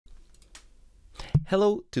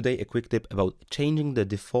Hello, today a quick tip about changing the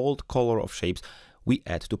default color of shapes we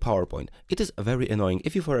add to PowerPoint. It is very annoying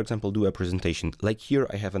if you, for example, do a presentation, like here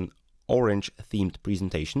I have an orange themed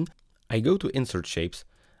presentation. I go to insert shapes,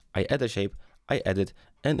 I add a shape, I edit,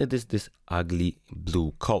 and it is this ugly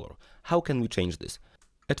blue color. How can we change this?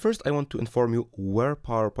 At first I want to inform you where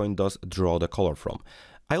PowerPoint does draw the color from.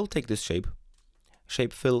 I'll take this shape,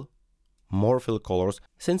 shape fill, more fill colors.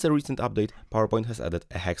 Since a recent update, PowerPoint has added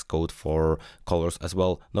a hex code for colors as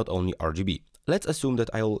well, not only RGB. Let's assume that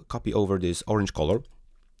I'll copy over this orange color.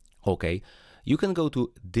 Okay, you can go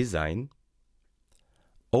to Design,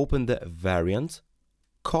 open the Variants,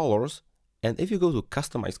 Colors, and if you go to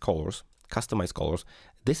Customize Colors,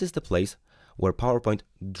 this is the place where PowerPoint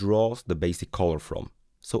draws the basic color from.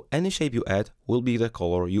 So any shape you add will be the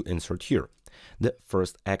color you insert here, the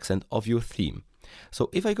first accent of your theme. So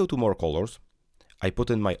if I go to more colors, I put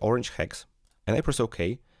in my orange hex and I press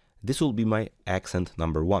OK, this will be my accent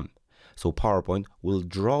number 1. So PowerPoint will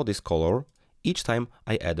draw this color each time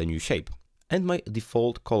I add a new shape. And my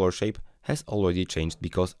default color shape has already changed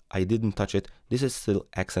because I didn't touch it. This is still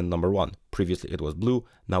accent number 1. Previously it was blue,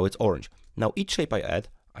 now it's orange. Now each shape I add,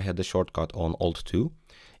 I had the shortcut on Alt 2.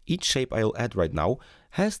 Each shape I'll add right now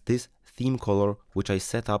has this theme color which I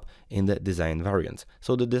set up in the design variants.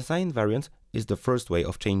 So the design variants is the first way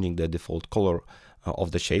of changing the default color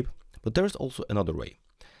of the shape, but there's also another way.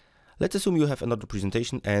 Let's assume you have another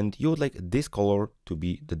presentation and you would like this color to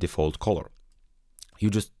be the default color. You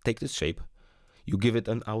just take this shape, you give it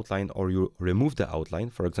an outline or you remove the outline,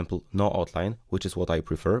 for example, no outline, which is what I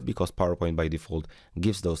prefer because PowerPoint by default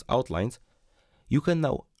gives those outlines. You can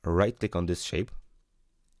now right click on this shape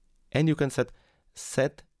and you can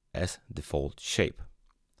set as default shape.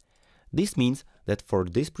 This means that for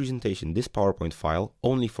this presentation, this PowerPoint file,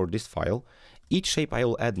 only for this file, each shape I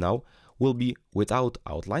will add now will be without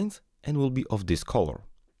outlines and will be of this color.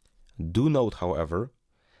 Do note, however,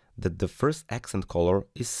 that the first accent color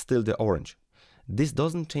is still the orange. This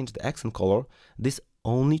doesn't change the accent color, this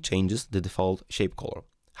only changes the default shape color.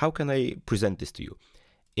 How can I present this to you?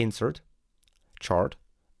 Insert, chart.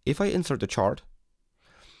 If I insert a chart,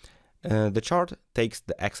 the chart takes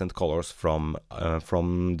the accent colors from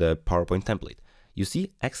the PowerPoint template. You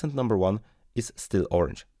see, accent number 1 is still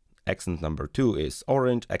orange. Accent number 2 is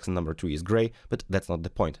orange, accent number 3 is gray, but that's not the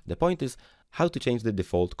point. The point is how to change the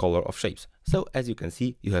default color of shapes. So as you can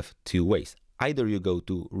see, you have two ways. Either you go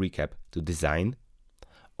to Recap to Design,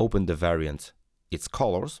 open the variants, its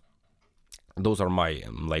colors. Those are my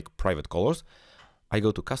like private colors. I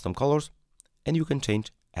go to Custom Colors and you can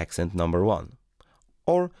change accent number 1.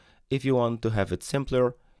 Or if you want to have it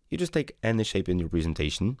simpler, you just take any shape in your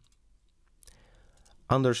presentation.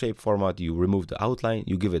 Under shape format, you remove the outline,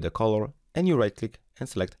 you give it a color, and you right click and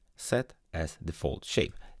select Set as Default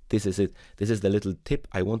Shape. This is it. This is the little tip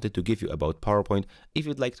I wanted to give you about PowerPoint. If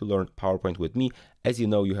you'd like to learn PowerPoint with me, as you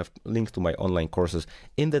know, you have links to my online courses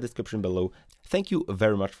in the description below. Thank you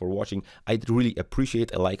very much for watching. I'd really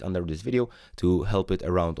appreciate a like under this video to help it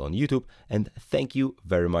around on YouTube. And thank you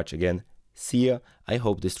very much again. See ya. I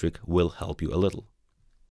hope this trick will help you a little.